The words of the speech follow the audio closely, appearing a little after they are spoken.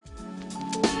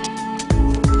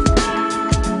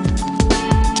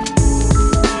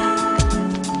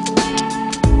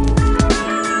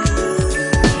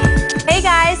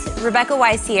Rebecca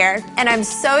Weiss here, and I'm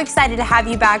so excited to have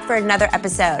you back for another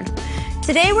episode.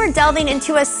 Today we're delving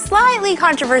into a slightly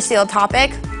controversial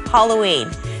topic, Halloween.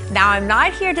 Now, I'm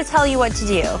not here to tell you what to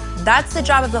do. That's the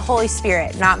job of the Holy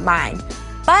Spirit, not mine.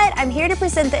 But I'm here to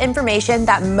present the information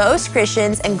that most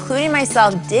Christians, including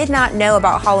myself, did not know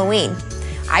about Halloween.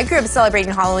 I grew up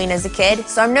celebrating Halloween as a kid,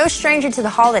 so I'm no stranger to the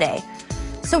holiday.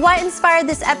 So what inspired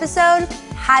this episode?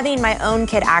 Having my own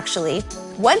kid, actually.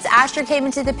 Once Asher came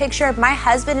into the picture, my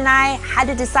husband and I had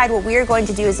to decide what we were going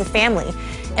to do as a family.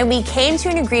 And we came to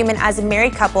an agreement as a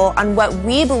married couple on what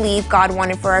we believe God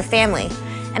wanted for our family.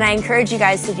 And I encourage you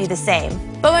guys to do the same.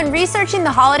 But when researching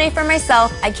the holiday for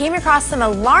myself, I came across some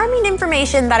alarming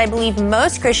information that I believe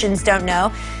most Christians don't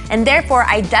know, and therefore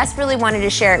I desperately wanted to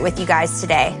share it with you guys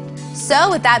today.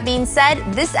 So with that being said,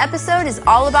 this episode is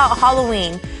all about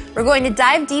Halloween. We're going to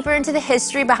dive deeper into the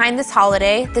history behind this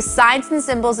holiday, the signs and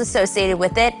symbols associated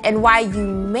with it, and why you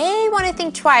may want to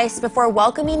think twice before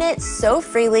welcoming it so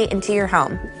freely into your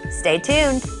home. Stay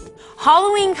tuned.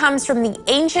 Halloween comes from the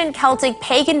ancient Celtic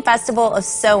pagan festival of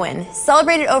Samhain,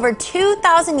 celebrated over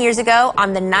 2,000 years ago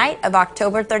on the night of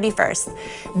October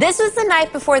 31st. This was the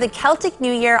night before the Celtic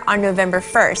New Year on November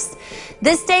 1st.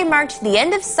 This day marked the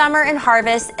end of summer and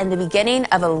harvest and the beginning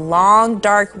of a long,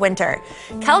 dark winter.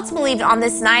 Celts believed on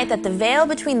this night that the veil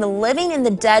between the living and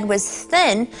the dead was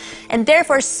thin, and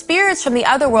therefore spirits from the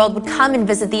other world would come and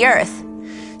visit the earth.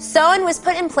 Samhain was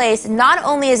put in place not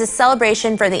only as a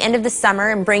celebration for the end of the summer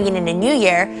and bringing in a new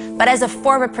year, but as a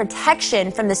form of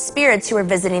protection from the spirits who were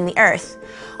visiting the earth.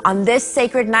 On this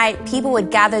sacred night, people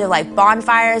would gather to light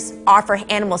bonfires, offer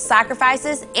animal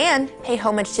sacrifices, and pay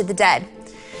homage to the dead.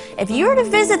 If you were to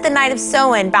visit the night of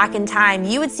Samhain back in time,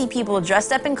 you would see people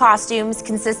dressed up in costumes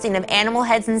consisting of animal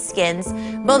heads and skins,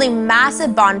 building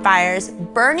massive bonfires,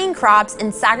 burning crops,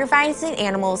 and sacrificing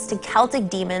animals to Celtic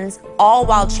demons, all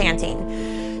while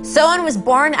chanting. Samhain was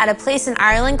born at a place in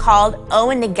Ireland called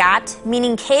Owen Negat,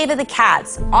 meaning Cave of the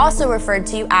Cats, also referred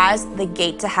to as the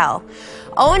Gate to Hell.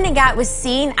 Owen Negat was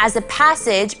seen as a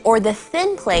passage or the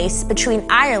thin place between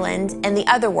Ireland and the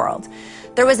other world.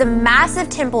 There was a massive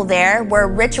temple there where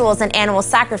rituals and animal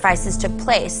sacrifices took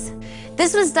place.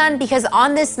 This was done because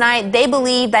on this night, they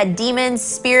believed that demons,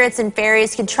 spirits, and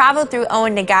fairies could travel through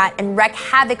Owen Negat and wreak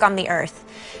havoc on the earth.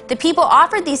 The people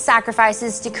offered these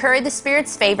sacrifices to curry the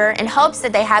spirits' favor in hopes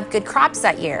that they have good crops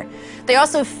that year. They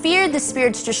also feared the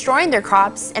spirits destroying their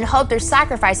crops and hoped their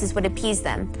sacrifices would appease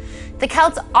them. The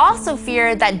Celts also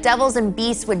feared that devils and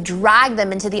beasts would drag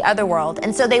them into the other world,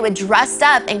 and so they would dress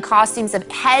up in costumes of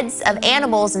heads of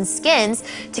animals and skins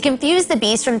to confuse the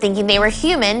beasts from thinking they were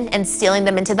human and stealing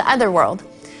them into the other world.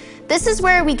 This is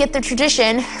where we get the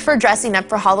tradition for dressing up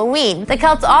for Halloween. The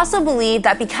Celts also believed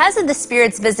that because of the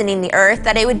spirits visiting the earth,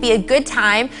 that it would be a good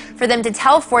time for them to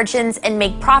tell fortunes and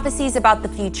make prophecies about the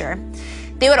future.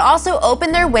 They would also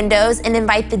open their windows and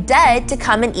invite the dead to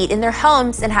come and eat in their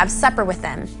homes and have supper with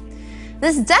them.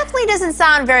 This definitely doesn't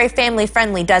sound very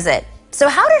family-friendly, does it? So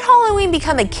how did Halloween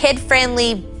become a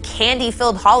kid-friendly,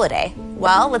 candy-filled holiday?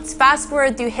 Well, let's fast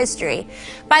forward through history.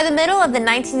 By the middle of the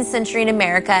 19th century in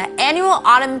America, annual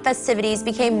autumn festivities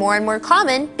became more and more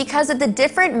common because of the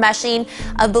different meshing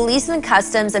of beliefs and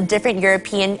customs of different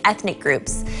European ethnic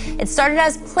groups. It started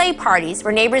as play parties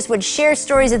where neighbors would share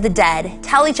stories of the dead,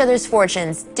 tell each other's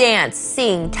fortunes, dance,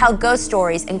 sing, tell ghost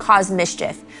stories, and cause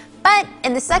mischief. But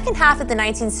in the second half of the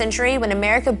 19th century, when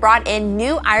America brought in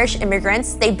new Irish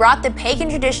immigrants, they brought the pagan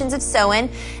traditions of Samhain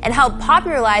and helped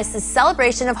popularize the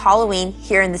celebration of Halloween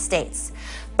here in the States.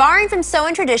 Borrowing from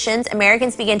Samhain traditions,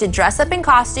 Americans began to dress up in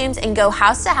costumes and go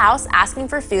house to house asking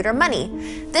for food or money.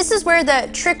 This is where the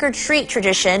trick-or-treat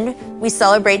tradition we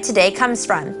celebrate today comes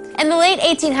from. In the late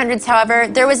 1800s, however,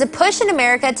 there was a push in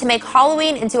America to make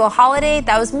Halloween into a holiday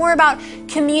that was more about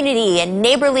community and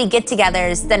neighborly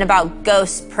get-togethers than about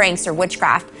ghosts, pranks, or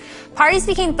witchcraft. Parties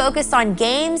became focused on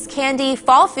games, candy,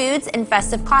 fall foods, and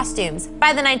festive costumes.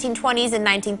 By the 1920s and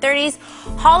 1930s,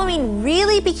 Halloween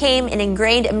really became an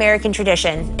ingrained American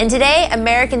tradition. And today,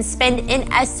 Americans spend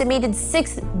an estimated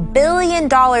 $6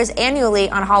 billion annually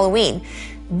on Halloween.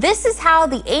 This is how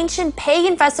the ancient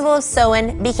pagan festival of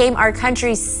Samhain became our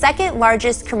country's second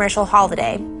largest commercial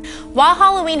holiday. While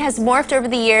Halloween has morphed over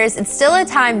the years, it's still a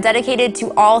time dedicated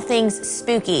to all things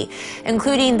spooky,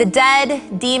 including the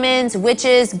dead, demons,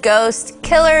 witches, ghosts,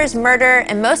 killers, murder,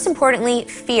 and most importantly,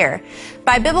 fear.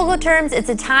 By biblical terms, it's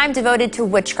a time devoted to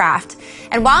witchcraft.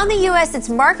 And while in the U.S. it's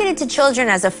marketed to children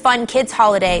as a fun kids'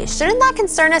 holiday, shouldn't that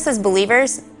concern us as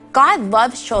believers? God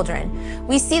loves children.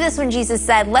 We see this when Jesus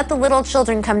said, "Let the little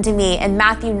children come to me," in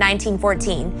Matthew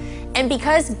 19:14. And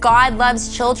because God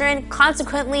loves children,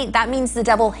 consequently, that means the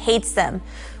devil hates them.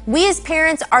 We as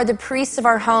parents are the priests of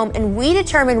our home, and we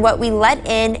determine what we let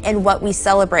in and what we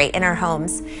celebrate in our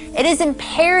homes. It is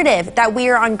imperative that we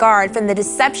are on guard from the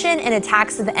deception and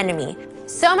attacks of the enemy.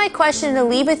 So my question to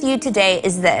leave with you today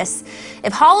is this: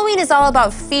 if Halloween is all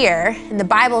about fear, and the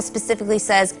Bible specifically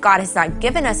says God has not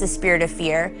given us a spirit of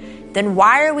fear, then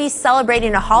why are we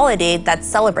celebrating a holiday that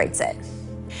celebrates it?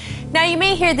 Now you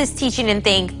may hear this teaching and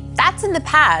think, that's in the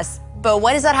past, but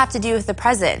what does that have to do with the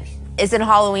present? Isn't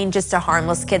Halloween just a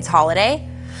harmless kids' holiday?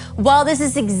 Well, this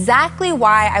is exactly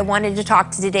why I wanted to talk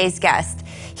to today's guest.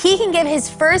 He can give his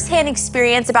firsthand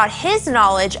experience about his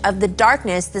knowledge of the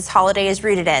darkness this holiday is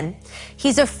rooted in.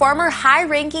 He's a former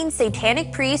high-ranking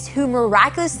satanic priest who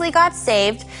miraculously got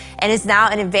saved and is now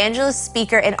an evangelist,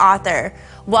 speaker, and author.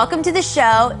 Welcome to the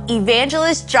show,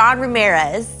 Evangelist John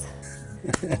Ramirez.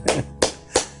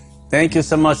 Thank you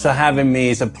so much for having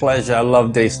me. It's a pleasure. I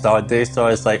love Daystar. Daystar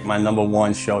is like my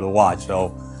 #1 show to watch.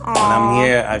 So when I'm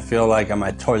here, I feel like I'm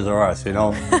at Toys R Us, you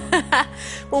know?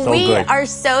 Well, so we good. are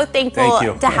so thankful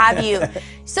to have you.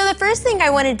 So the first thing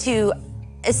I wanted to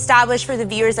establish for the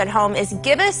viewers at home is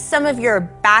give us some of your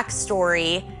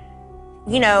backstory,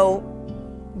 you know,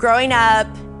 growing up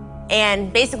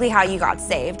and basically how you got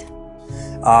saved.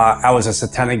 I was a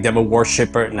satanic devil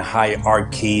worshiper in the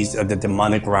hierarchies of the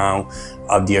demonic realm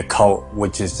of the occult,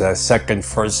 which is the second,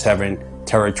 first, 7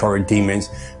 territory demons,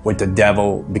 with the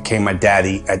devil became my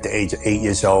daddy at the age of 8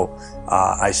 years old.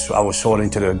 I was sold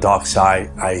into the dark side.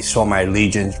 I saw my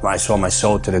allegiance. I saw my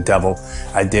soul to the devil.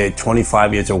 I did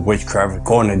 25 years of witchcraft,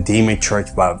 going to demon church.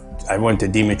 I went to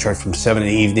demon church from 7 in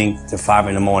the evening to 5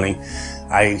 in the morning.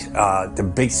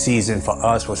 The big season for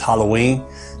us was Halloween.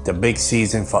 The big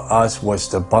season for us was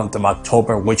the month of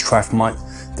October, witchcraft month.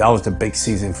 That was the big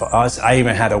season for us. I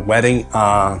even had a wedding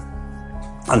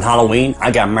on Halloween.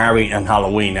 I got married on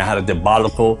Halloween. I had a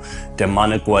diabolical,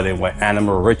 demonic wedding with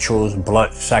animal rituals,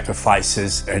 blood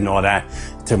sacrifices, and all that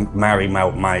to marry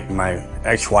my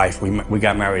ex-wife. We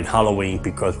got married Halloween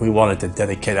because we wanted to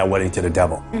dedicate our wedding to the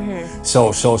devil.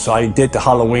 So I did the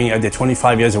Halloween. I did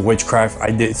 25 years of witchcraft.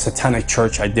 I did satanic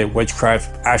church. I did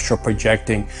witchcraft, astral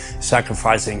projecting,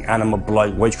 sacrificing animal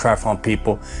blood, witchcraft on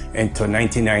people. Until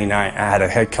 1999, I had a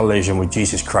head collision with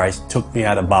Jesus Christ, took me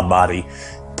out of my body,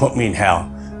 put me in hell.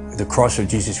 The cross of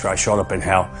Jesus Christ showed up in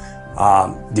hell,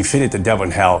 defeated the devil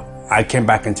in hell. I came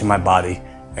back into my body,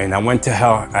 and I went to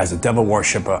hell as a devil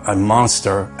worshiper, a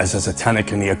monster, as a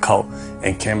satanic in the occult,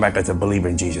 and came back as a believer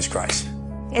in Jesus Christ.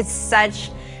 It's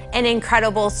such an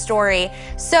incredible story.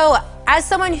 So as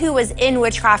someone who was in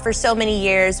witchcraft for so many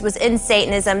years, was in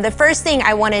Satanism, the first thing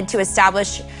I wanted to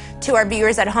establish to our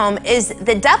viewers at home is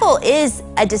the devil is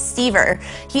a deceiver.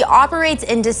 He operates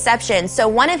in deception. So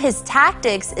one of his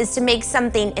tactics is to make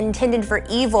something intended for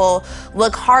evil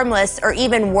look harmless, or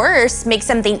even worse, make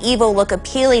something evil look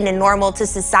appealing and normal to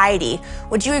society.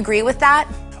 Would you agree with that?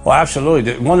 Well,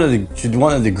 absolutely. One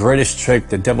of the greatest tricks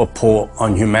the devil pull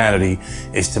on humanity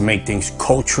is to make things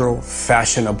cultural,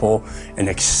 fashionable, and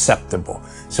acceptable.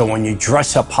 So when you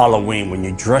dress up Halloween, when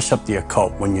you dress up the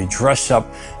occult, when you dress up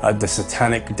the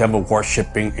satanic devil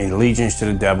worshiping and allegiance to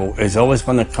the devil, is always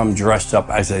going to come dressed up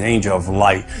as an angel of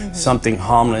light, something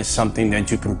harmless, something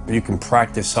that you can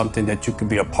practice, something that you can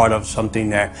be a part of, something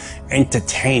that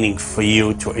entertaining for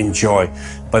you to enjoy.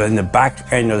 But in the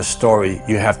back end of the story,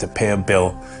 you have to pay a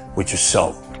bill with your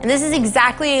soul. And this is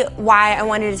exactly why I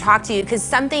wanted to talk to you, because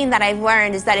something that I've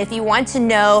learned is that if you want to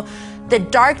know the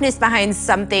darkness behind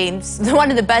something, one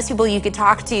of the best people you could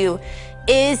talk to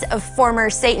is a former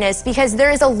Satanist, because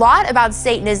there is a lot about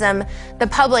Satanism the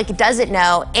public doesn't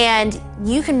know, and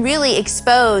you can really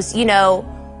expose, you know,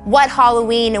 what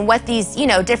Halloween and what these, you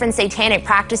know, different satanic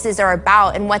practices are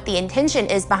about and what the intention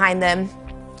is behind them.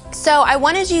 So I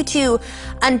wanted you to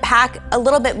unpack a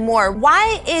little bit more.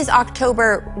 Why is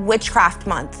October Witchcraft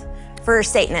Month for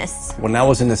Satanists? When I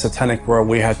was in the satanic world,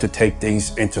 we had to take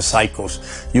things into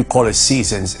cycles. You call it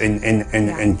seasons.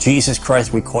 In Jesus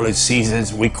Christ, we call it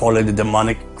seasons. We call it the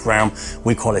demonic realm.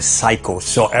 We call it cycles.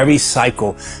 So every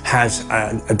cycle has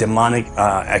a demonic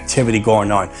activity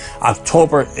going on.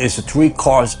 October is three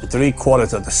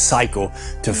quarters of the cycle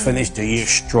to finish the year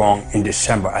strong in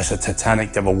December as a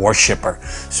satanic devil worshiper.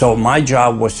 So my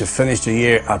job was to finish the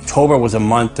year. October was a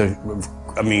month to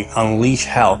unleash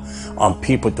hell on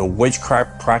people through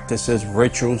witchcraft practices,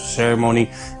 rituals, ceremony,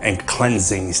 and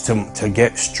cleansings to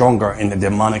get stronger in the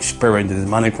demonic spirit, the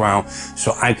demonic realm,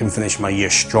 so I can finish my year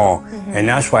strong. And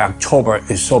that's why October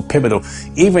is so pivotal.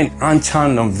 Even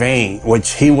Anton LaVey,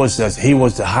 which he was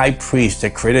the high priest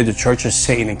that created the Church of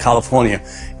Satan in California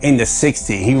in the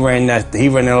 60s. He ran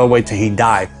it all the way till he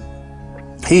died.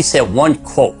 He said one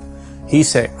quote. He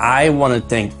said, "I want to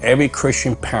thank every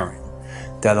Christian parent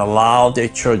that allow their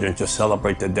children to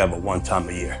celebrate the devil one time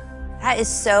a year. That is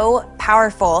so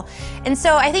powerful. And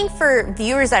so I think for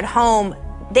viewers at home,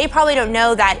 they probably don't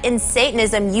know that in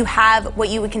Satanism, you have what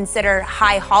you would consider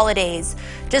high holidays,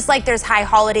 just like there's high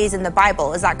holidays in the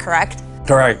Bible. Is that correct?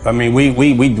 Correct. I mean, we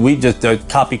just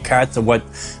copycats of what,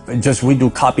 we do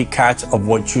copycats of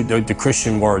what the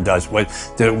Christian world does, what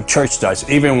the church does.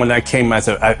 Even when I came as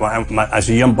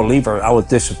a young believer, I was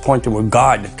disappointed with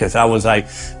God because I was like,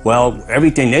 well,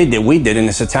 everything they did, we did in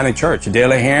the satanic church. They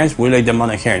lay hands, we lay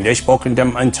demonic hands. They spoke in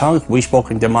tongues, we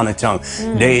spoke in demonic tongues.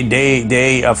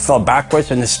 They fell backwards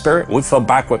in the spirit, we fell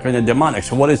backward in the demonic.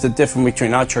 So what is the difference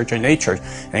between our church and their church?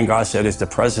 And God said it's the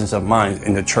presence of mind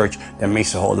in the church that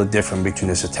makes all the difference between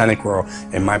the satanic world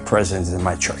and my presence in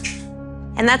my church.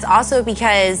 And that's also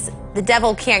because the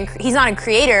devil he's not a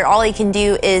creator. All he can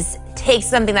do is take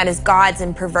something that is God's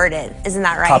and pervert it. Isn't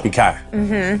that right? Copycat.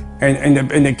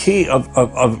 And the key of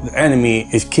the enemy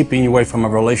is keeping you away from a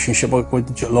relationship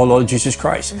with Lord Jesus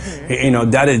Christ. You know,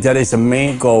 that is the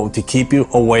main goal, to keep you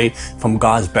away from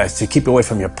God's best, to keep you away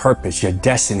from your purpose, your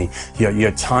destiny,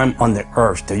 your time on the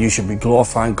earth, that you should be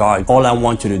glorifying God. All I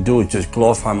want you to do is just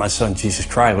glorify my son Jesus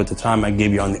Christ with the time I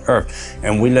gave you on the earth.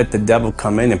 And we let the devil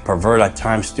come in and pervert our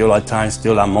time, steal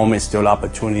our moments, steal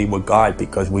opportunity with God,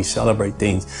 because we celebrate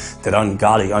things that are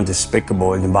ungodly,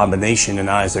 undespicable, and abomination in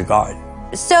the eyes of God.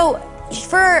 So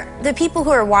for the people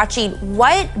who are watching,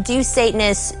 what do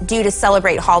Satanists do to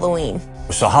celebrate Halloween?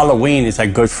 So Halloween is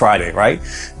like Good Friday, right?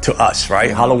 To us, right?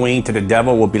 Halloween to the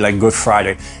devil will be like Good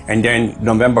Friday. And then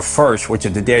November 1st, which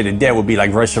is the Day of the Dead, will be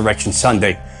like Resurrection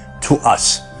Sunday to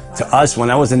us. To us, when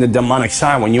I was in the demonic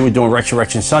side, when you were doing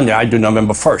Resurrection Sunday, I do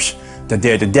November 1st, the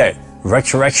Day of the Dead.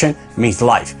 Resurrection means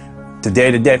life. The Day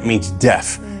of the Dead means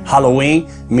death. Halloween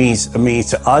means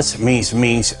to us,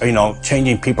 you know,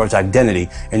 changing people's identity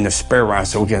in the spirit realm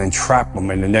so we can entrap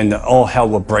them, and then all hell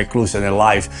will break loose in their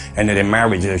life and in their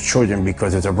marriage and their children,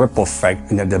 because there's a ripple effect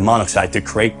in the demonic side to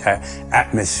create that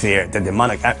atmosphere, the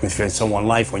demonic atmosphere in someone's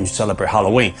life when you celebrate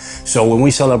Halloween. So when we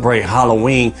celebrate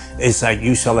Halloween, it's like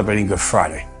you celebrating Good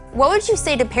Friday. What would you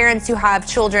say to parents who have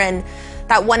children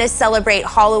that want to celebrate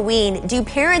Halloween? Do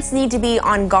parents need to be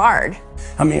on guard?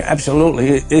 I mean,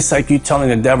 absolutely. It's like you telling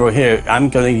the devil, here, I'm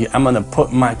gonna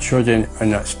put my children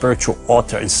on a spiritual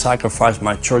altar and sacrifice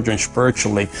my children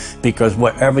spiritually, because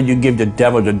whatever you give the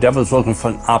devil's looking for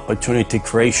an opportunity to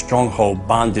create stronghold,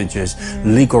 bondages,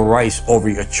 legal rights over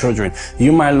your children.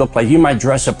 You might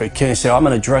dress up a kid and say, I'm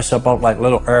gonna dress up like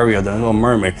little Ariel, the Little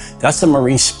Mermaid. That's a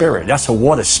marine spirit. That's a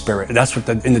water spirit. That's what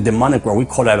in the demonic world, we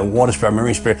call that a water spirit,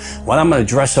 marine spirit. Well, I'm gonna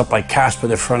dress up like Casper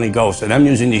the Friendly Ghost. And I'm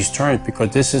using these terms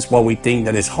because this is what we think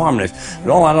that is harmless. As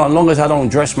long as I don't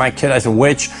dress my kid as a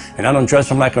witch and I don't dress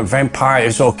him like a vampire,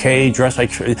 it's okay. Dress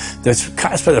like this.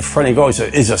 Casper the Friendly Ghost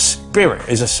is a spirit.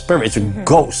 It's a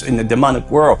ghost in the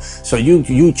demonic world. So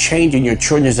you changing your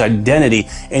children's identity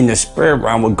in the spirit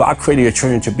realm, where God created your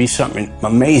children to be something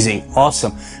amazing,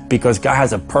 awesome, because God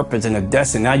has a purpose and a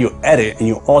destiny. Now you edit and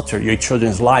you alter your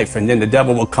children's life, and then the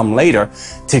devil will come later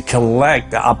to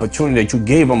collect the opportunity that you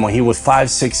gave him when he was 5,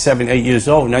 6, 7, 8 years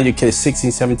old. Now your kid is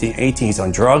 16, 17, 18, he's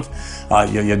on drugs.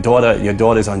 Your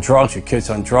daughter's on drugs, your kid's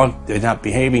on drugs, they're not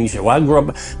behaving. You say,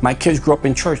 well, my kids grew up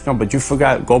in church. No, but you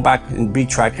forgot, go back and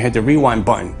backtrack and hit the rewind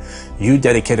button. You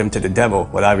dedicate them to the devil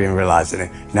without even realizing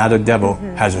it. Now the devil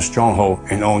has a stronghold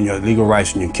and own your legal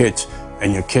rights and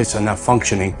your kids are not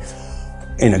functioning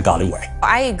in a godly way.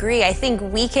 I agree. I think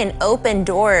we can open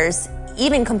doors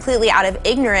even completely out of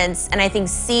ignorance, and I think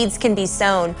seeds can be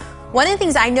sown. One of the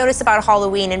things I noticed about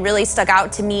Halloween and really stuck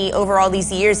out to me over all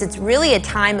these years, it's really a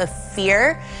time of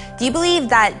fear. Do you believe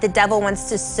that the devil wants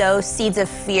to sow seeds of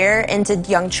fear into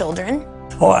young children?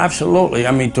 Oh, absolutely.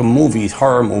 I mean, the movies,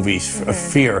 horror movies,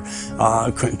 fear,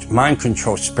 mind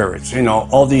control spirits, you know,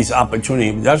 all these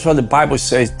opportunities. That's why the Bible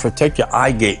says, protect your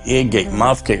eye gate, ear gate,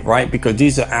 mouth gate, right? Because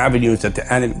these are avenues that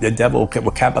the devil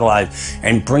will capitalize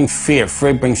and bring fear.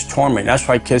 Fear brings torment. That's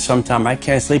why kids sometimes, I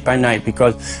can't sleep at night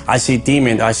because I see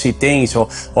demons, I see things, or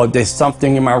there's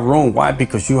something in my room. Why?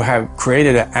 Because you have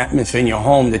created an atmosphere in your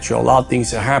home that you allow things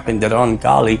to happen that are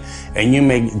ungodly, and you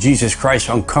make Jesus Christ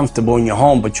uncomfortable in your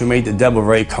home, but you made the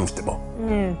devil very comfortable.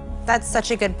 That's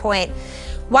such a good point.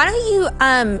 Why don't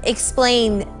you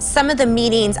explain some of the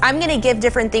meanings? I'm going to give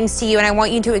different things to you, and I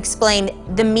want you to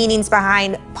explain the meanings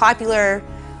behind popular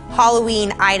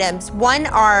Halloween items. One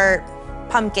are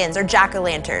pumpkins or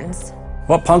jack-o'-lanterns.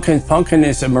 Well, pumpkin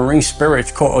is a marine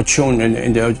spirit called Ochun,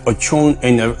 and the Ochun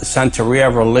in the Santeria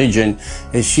religion,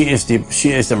 and she is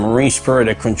the marine spirit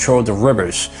that controls the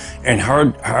rivers, and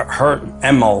her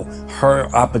MO,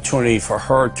 her opportunity for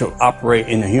her to operate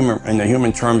in the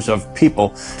human terms of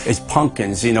people is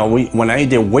pumpkins. You know, when I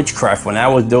did witchcraft, when I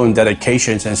was doing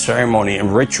dedications and ceremony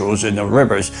and rituals in the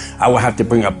rivers, I would have to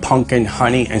bring a pumpkin,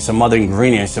 honey, and some other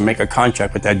ingredients to make a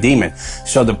contract with that demon.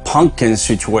 So the pumpkin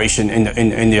situation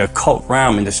in the occult realm,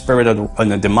 in the spirit in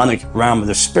the demonic realm of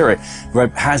the spirit,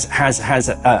 has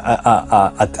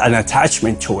an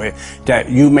attachment to it that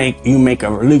you make a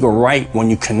legal right when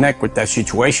you connect with that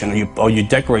situation, or you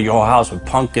decorate your whole house with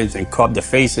pumpkins and carve the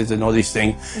faces and all these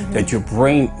things, that you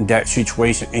bring that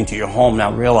situation into your home,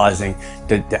 not realizing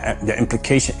the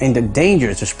implication and the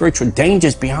dangers, the spiritual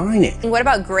dangers behind it. What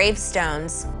about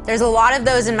gravestones? There's a lot of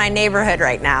those in my neighborhood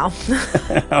right now.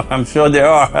 I'm sure there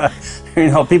are. You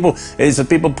know, people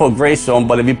put gravestone,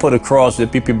 but if you put a cross, the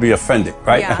people be offended,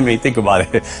 right? Yeah. I mean, think about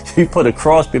it. If you put a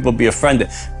cross, people be offended.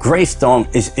 Gravestone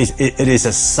is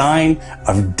a sign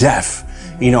of death.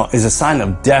 You know, it's a sign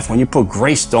of death. When you put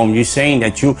gravestone, you're saying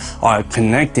that you are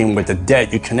connecting with the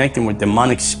dead. You're connecting with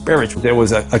demonic spirits. There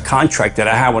was a contract that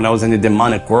I had when I was in the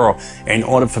demonic world. In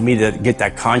order for me to get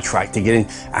that contract, to get in,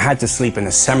 I had to sleep in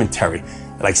a cemetery,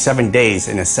 like 7 days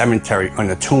in a cemetery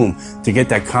on a tomb to get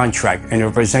that contract. And it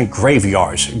represent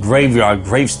graveyards.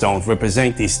 Gravestones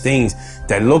represent these things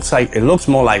that looks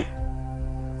more like,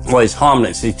 well, it's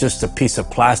harmless. It's just a piece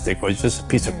of plastic, or it's just a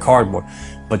piece of cardboard.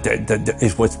 But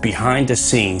it's what's behind the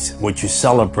scenes, what you're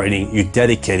celebrating, you're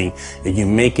dedicating, and you're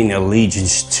making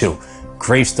allegiance to.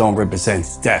 Gravestone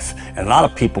represents death. And a lot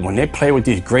of people, when they play with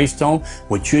these gravestones,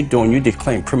 what you're doing, you're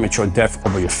declaring premature death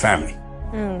over your family.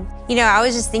 You know, I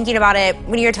was just thinking about it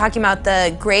when you were talking about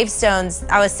the gravestones.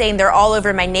 I was saying they're all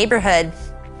over my neighborhood,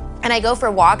 and I go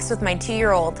for walks with my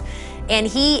 2-year-old, and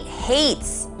he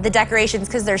hates the decorations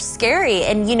because they're scary.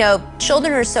 And you know,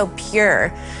 children are so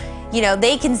pure. You know,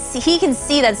 he can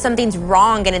see that something's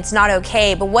wrong and it's not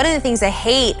okay. But one of the things I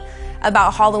hate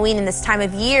about Halloween in this time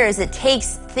of year is it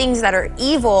takes things that are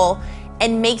evil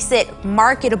and makes it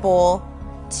marketable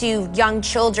to young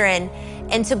children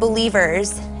and to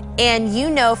believers. And you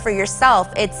know for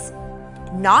yourself, it's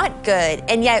not good.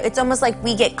 And yet it's almost like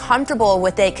we get comfortable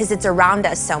with it because it's around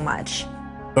us so much.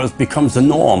 It becomes the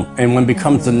norm, and when it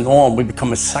becomes the norm, we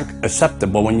become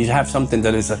acceptable. When you have something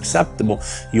that is acceptable,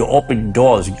 you open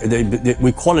doors.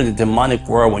 We call it the demonic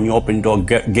world. When you open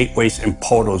gateways and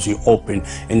portals, you open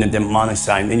in the demonic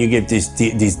side. And then you get these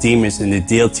demons and the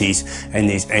deities and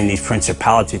these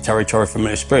principality, territory,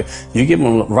 familiar spirit. You give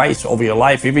them rights over your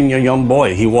life. Even your young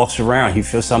boy, he walks around, he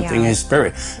feels something in his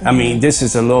spirit. I mean, this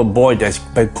is a little boy that's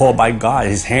been called by God.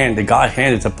 The God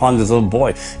hand is upon this little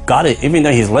boy. God, even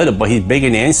though he's little, but he's big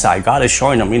in the inside. God is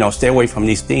showing him, you know, stay away from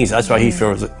these things. That's why he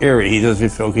feels eerie.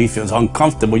 He feels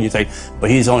uncomfortable. You say,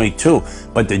 but he's only 2.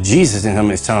 But the Jesus in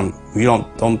him is telling him, you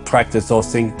don't practice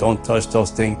those things. Don't touch those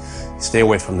things. Stay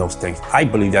away from those things. I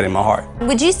believe that in my heart.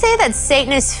 Would you say that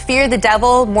Satanists fear the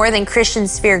devil more than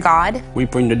Christians fear God? We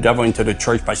bring the devil into the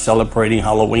church by celebrating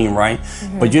Halloween, right?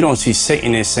 But you don't see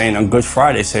Satanists saying on Good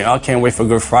Friday, saying, I can't wait for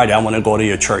Good Friday. I want to go to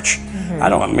your church. I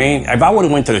don't mean, if I would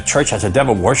have went to the church as a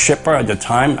devil worshiper at the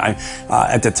time,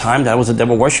 that I was a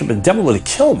devil worshiper, the devil would have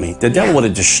killed me. The devil would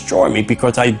have destroyed me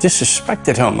because I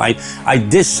disrespected him. I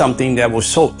did something that was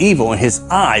so evil in his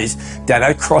eyes that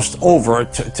I crossed over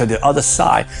to the other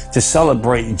side to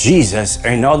celebrate Jesus.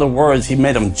 In other words, he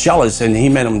made him jealous, and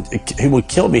he would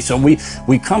kill me. So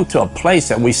we come to a place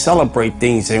that we celebrate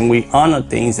things and we honor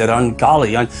things that are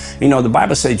ungodly. You know, the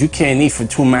Bible says you can't eat from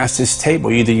 2 masters' table.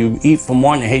 Either you eat from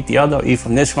one and hate the other, or eat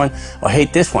from this one or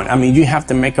hate this one. I mean, you have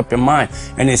to make up your mind.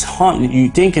 And it's you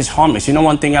think it's harmless. You know,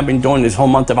 one thing I've been doing this whole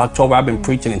month of October, I've been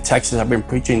preaching in Texas, I've been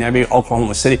preaching in every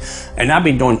Oklahoma City, and I've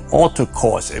been doing altar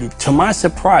calls. And to my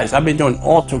surprise, I've been doing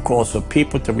altar calls for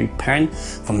people to repent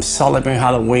from celebrating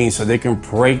Halloween so they can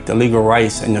break the legal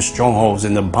rights and the strongholds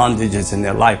and the bondages in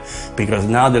their life, because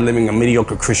now they're living a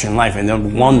mediocre Christian life and they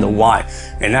wonder why.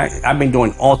 And I've been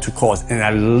doing altar calls, and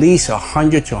at least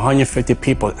 100 to 150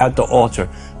 people at the altar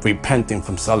repenting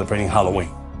from celebrating Halloween.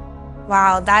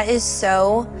 Wow, that is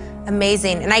so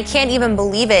amazing. And I can't even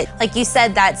believe it. Like you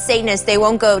said, that Satanists, they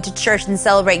won't go to church and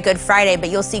celebrate Good Friday, but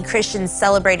you'll see Christians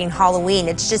celebrating Halloween.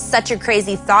 It's just such a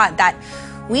crazy thought that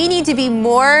we need to be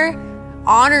more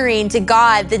honoring to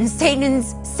God than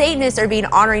Satanists are being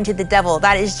honoring to the devil.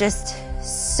 That is just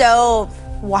so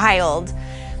wild.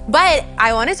 But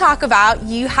I want to talk about,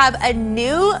 you have a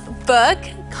new book,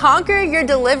 Conquer Your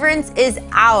Deliverance is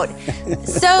out.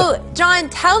 So, John,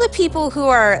 tell the people who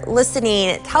are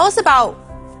listening, tell us about,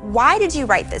 why did you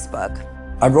write this book?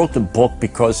 I wrote the book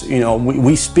because,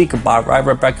 we speak about, right,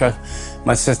 Rebecca,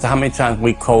 my sister, how many times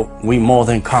we quote, we more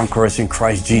than conquerors in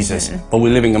Christ Jesus, but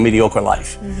we're living a mediocre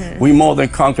life. We more than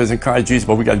conquerors in Christ Jesus,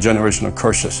 but we got generational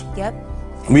curses. Yep.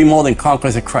 We more than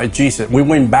conquerors in Christ Jesus. We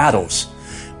win battles,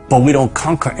 but we don't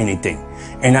conquer anything.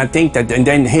 And I think that, and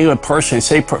then here a person,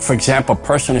 say for example, a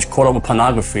person is caught up with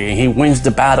pornography and he wins the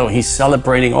battle. He's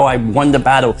celebrating, oh, I won the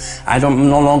battle. I'm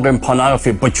no longer in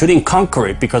pornography, but you didn't conquer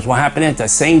it, because what happened is that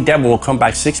same devil will come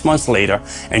back 6 months later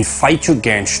and fight you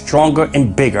again, stronger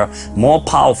and bigger, more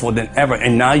powerful than ever.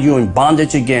 And now you're in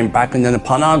bondage again, back in the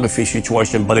pornography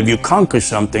situation. But if you conquer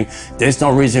something, there's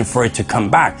no reason for it to come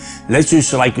back. Let's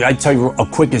use, like, I tell you a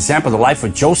quick example, the life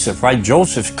of Joseph, right?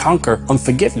 Joseph conquered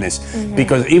unforgiveness,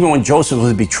 because even when Joseph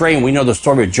was betraying, we know the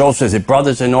story of Joseph, his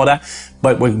brothers and all that.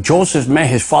 But when Joseph met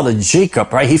his father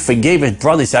Jacob, right, he forgave his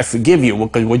brothers. He said, I forgive you,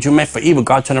 because what you meant for evil,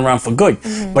 God turned around for good.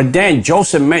 But then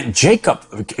Joseph met Jacob.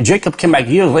 Jacob came back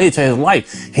years later to his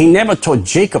life. He never told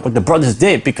Jacob what the brothers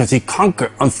did, because he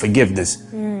conquered unforgiveness.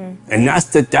 And that's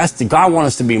the God wants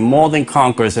us to be more than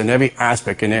conquerors in every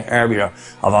aspect, in every area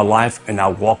of our life and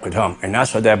our walk with Him. And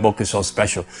that's why that book is so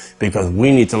special, because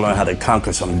we need to learn how to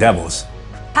conquer some devils.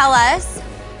 Tell us,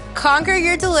 Conquer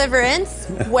Your Deliverance,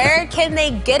 where can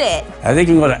they get it? I think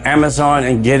you can go to Amazon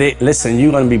and get it. Listen,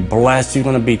 you're going to be blessed. You're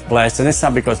going to be blessed. And it's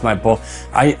not because my book.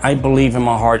 I believe in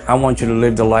my heart. I want you to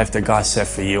live the life that God set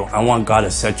for you. I want God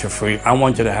to set you free. I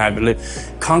want you to have it.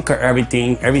 Conquer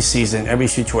everything, every season, every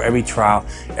situation, every trial,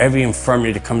 every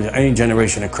infirmity that comes to any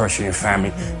generation that curses in your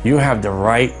family. You have the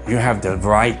right. You have the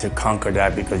right to conquer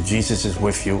that, because Jesus is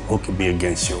with you. Who can be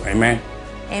against you? Amen.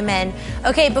 Amen.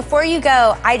 Okay, before you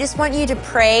go, I just want you to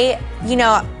pray.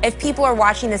 If people are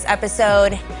watching this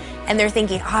episode and they're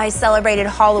thinking, oh, I celebrated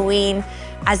Halloween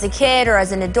as a kid or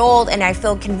as an adult and I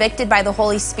feel convicted by the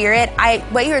Holy Spirit.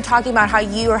 What you were talking about, how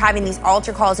you were having these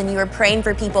altar calls and you were praying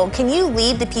for people. Can you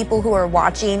lead the people who are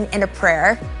watching in a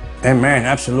prayer? Amen.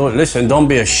 Absolutely. Listen, don't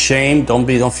be ashamed. Don't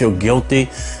feel guilty.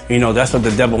 That's what the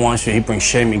devil wants you. He brings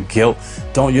shame and guilt.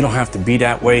 You don't have to be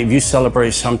that way. If you celebrate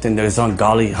something that is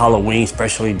ungodly, Halloween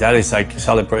especially, that is like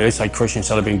it's like Christians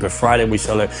celebrating Good Friday. We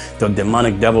celebrate, the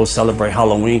demonic devils celebrate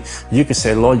Halloween. You can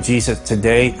say, Lord Jesus,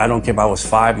 today, I don't care if I was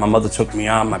 5, my mother took me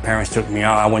out, my parents took me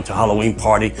out, I went to a Halloween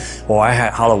party, or I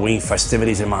had Halloween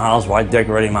festivities in my house, or I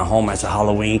decorated my home as a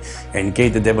Halloween and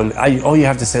gave the devil, all you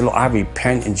have to say, Lord, I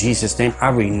repent in Jesus' name. I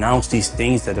renounce these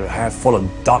things that are full of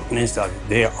darkness, that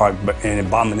they are an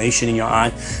abomination in your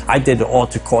eyes. I did the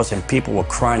altar calls and people were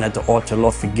crying at the altar,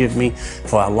 Lord, forgive me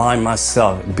for allowing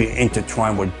myself to be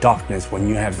intertwined with darkness. When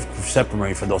you have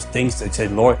separated for those things, they say,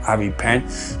 Lord, I repent.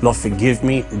 Lord, forgive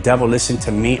me. The devil, listen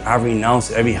to me. I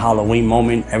renounce every Halloween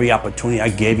moment, every opportunity I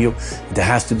gave you that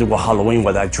has to do with Halloween,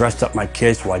 whether I dressed up my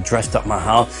kids, or I dressed up my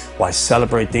house, or I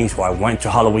celebrate things, or I went to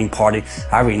a Halloween party.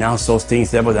 I renounce those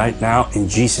things, devil, right now. In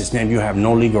Jesus' name, you have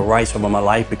no legal rights over my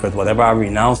life, because whatever I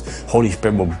renounce, Holy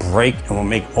Spirit will break and will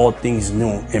make all things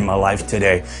new in my life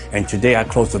today. And today I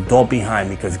close the door behind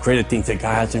me, because greater things that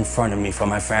God has in front of me for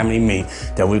my family and me,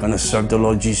 that we're going to serve the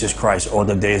Lord Jesus Christ all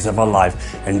the days of our life.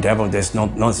 And devil, there's no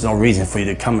reason for you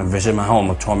to come and visit my home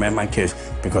or torment my kids,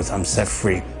 because I'm set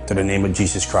free to the name of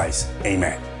Jesus Christ.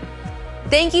 Amen.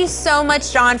 Thank you so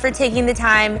much, John, for taking the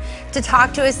time to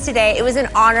talk to us today. It was an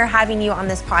honor having you on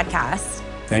this podcast.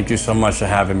 Thank you so much for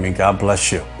having me. God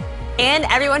bless you. And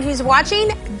everyone who's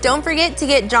watching, don't forget to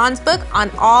get John's book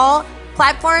on all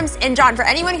platforms. And John, for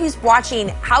anyone who's watching,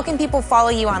 how can people follow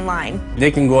you online? They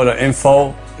can go to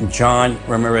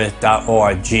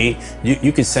info.johnramirez.org.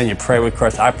 You can send your prayer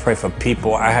requests. I pray for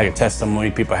people. I had a testimony.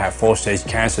 People have 4-stage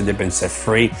cancer. They've been set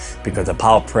free because the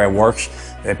power of prayer works.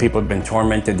 People have been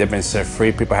tormented. They've been set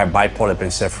free. People have bipolar. They've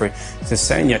been set free. So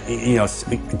send your,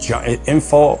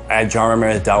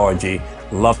 info@johnramirez.org.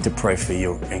 Love to pray for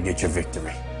you and get your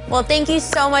victory. Well, thank you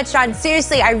so much, John.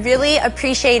 Seriously, I really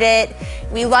appreciate it.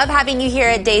 We love having you here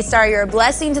at Daystar. You're a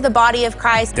blessing to the body of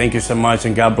Christ. Thank you so much,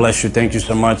 and God bless you. Thank you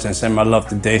so much, and send my love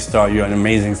to Daystar. You're an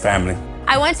amazing family.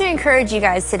 I want to encourage you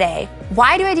guys today.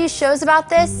 Why do I do shows about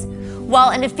this?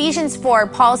 Well, in Ephesians 4,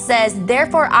 Paul says,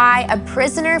 "Therefore I, a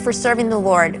prisoner for serving the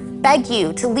Lord, beg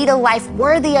you to lead a life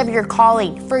worthy of your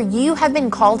calling, for you have been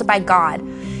called by God."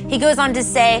 He goes on to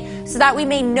say, "So that we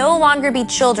may no longer be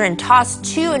children tossed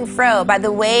to and fro by the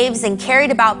waves and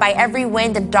carried about by every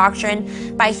wind of doctrine,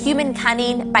 by human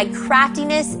cunning, by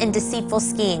craftiness and deceitful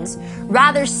schemes.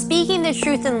 Rather, speaking the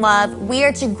truth in love, we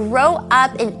are to grow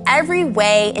up in every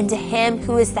way into Him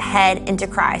who is the head, into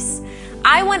Christ."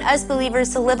 I want us believers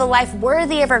to live a life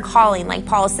worthy of our calling, like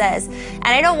Paul says. And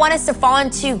I don't want us to fall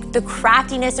into the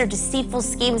craftiness or deceitful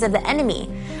schemes of the enemy.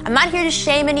 I'm not here to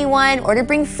shame anyone or to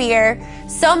bring fear.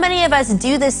 So many of us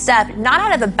do this stuff not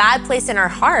out of a bad place in our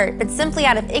heart, but simply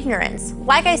out of ignorance.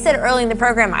 Like I said early in the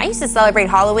program, I used to celebrate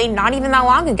Halloween not even that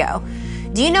long ago.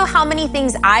 Do you know how many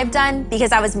things I've done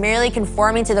because I was merely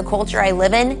conforming to the culture I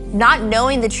live in, not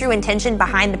knowing the true intention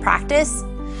behind the practice?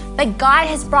 But God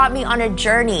has brought me on a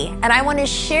journey, and I want to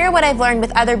share what I've learned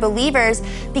with other believers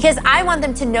because I want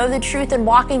them to know the truth and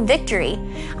walk in victory.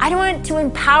 I want to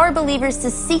empower believers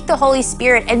to seek the Holy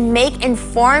Spirit and make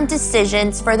informed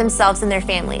decisions for themselves and their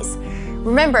families.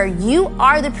 Remember, you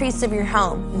are the priest of your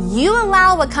home. You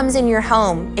allow what comes in your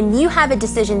home, and you have a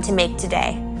decision to make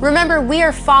today. Remember, we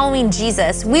are following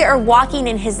Jesus. We are walking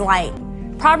in his light.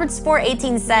 Proverbs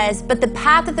 4:18 says, "But the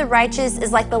path of the righteous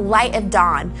is like the light of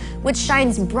dawn, which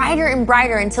shines brighter and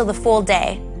brighter until the full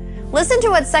day." Listen to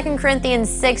what 2 Corinthians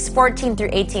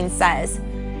 6:14-18 says.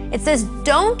 It says,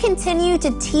 "Don't continue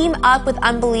to team up with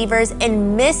unbelievers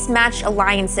in mismatched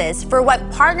alliances, for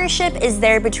what partnership is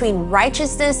there between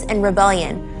righteousness and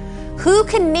rebellion? Who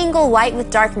can mingle light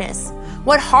with darkness?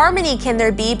 What harmony can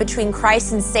there be between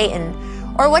Christ and Satan?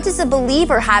 Or what does a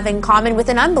believer have in common with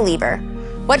an unbeliever?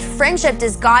 What friendship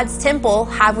does God's temple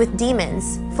have with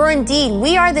demons? For indeed,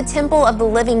 we are the temple of the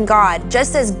living God,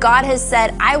 just as God has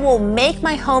said, 'I will make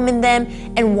my home in them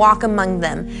and walk among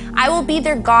them. I will be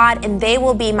their God and they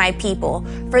will be my people.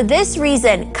 For this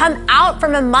reason, come out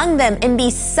from among them and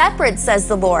be separate, says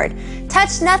the Lord.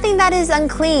 Touch nothing that is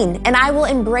unclean, and I will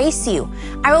embrace you.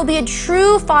 I will be a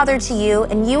true father to you,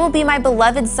 and you will be my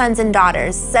beloved sons and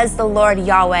daughters, says the Lord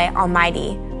Yahweh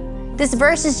Almighty." This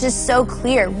verse is just so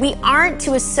clear. We aren't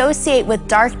to associate with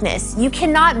darkness. You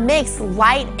cannot mix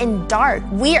light and dark.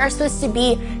 We are supposed to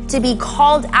be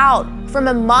called out from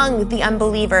among the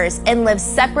unbelievers and live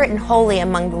separate and holy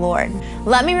among the Lord.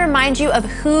 Let me remind you of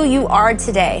who you are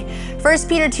today. 1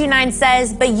 Peter 2:9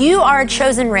 says, "But you are a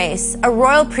chosen race, a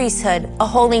royal priesthood, a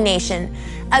holy nation,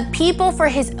 a people for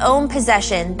his own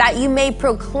possession, that you may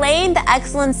proclaim the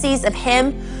excellencies of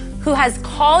him who has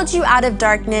called you out of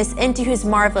darkness into his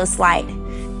marvelous light."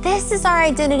 This is our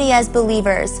identity as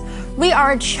believers. We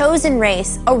are a chosen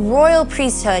race, a royal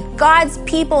priesthood, God's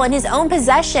people in his own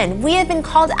possession. We have been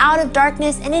called out of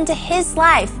darkness and into his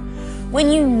life.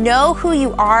 When you know who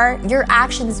you are, your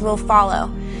actions will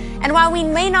follow. And while we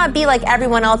may not be like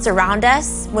everyone else around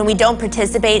us when we don't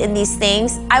participate in these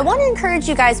things, I want to encourage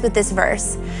you guys with this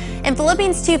verse. In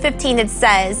Philippians 2:15, it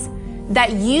says,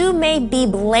 "That you may be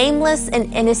blameless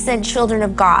and innocent children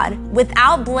of God,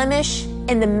 without blemish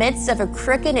in the midst of a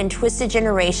crooked and twisted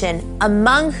generation,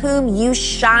 among whom you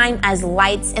shine as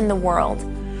lights in the world."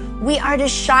 We are to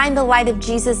shine the light of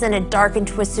Jesus in a dark and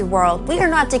twisted world. We are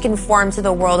not to conform to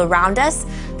the world around us,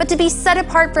 but to be set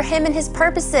apart for him and his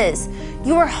purposes.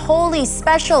 You are holy,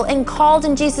 special, and called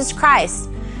in Jesus Christ.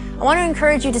 I want to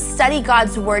encourage you to study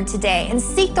God's word today and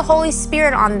seek the Holy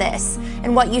Spirit on this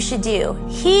and what you should do.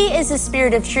 He is the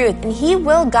Spirit of truth, and he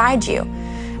will guide you.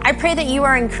 I pray that you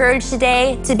are encouraged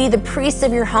today to be the priest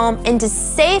of your home and to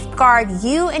safeguard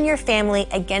you and your family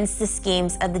against the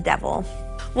schemes of the devil.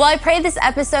 Well, I pray this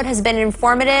episode has been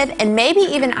informative and maybe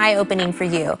even eye-opening for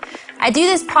you. I do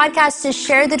this podcast to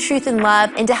share the truth in love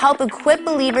and to help equip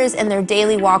believers in their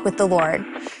daily walk with the Lord.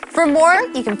 For more,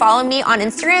 you can follow me on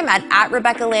Instagram at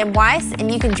Rebecca Lamb Weiss, and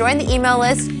you can join the email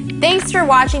list. Thanks for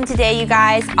watching today, you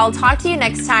guys. I'll talk to you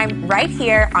next time right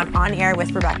here on Air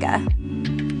with Rebecca.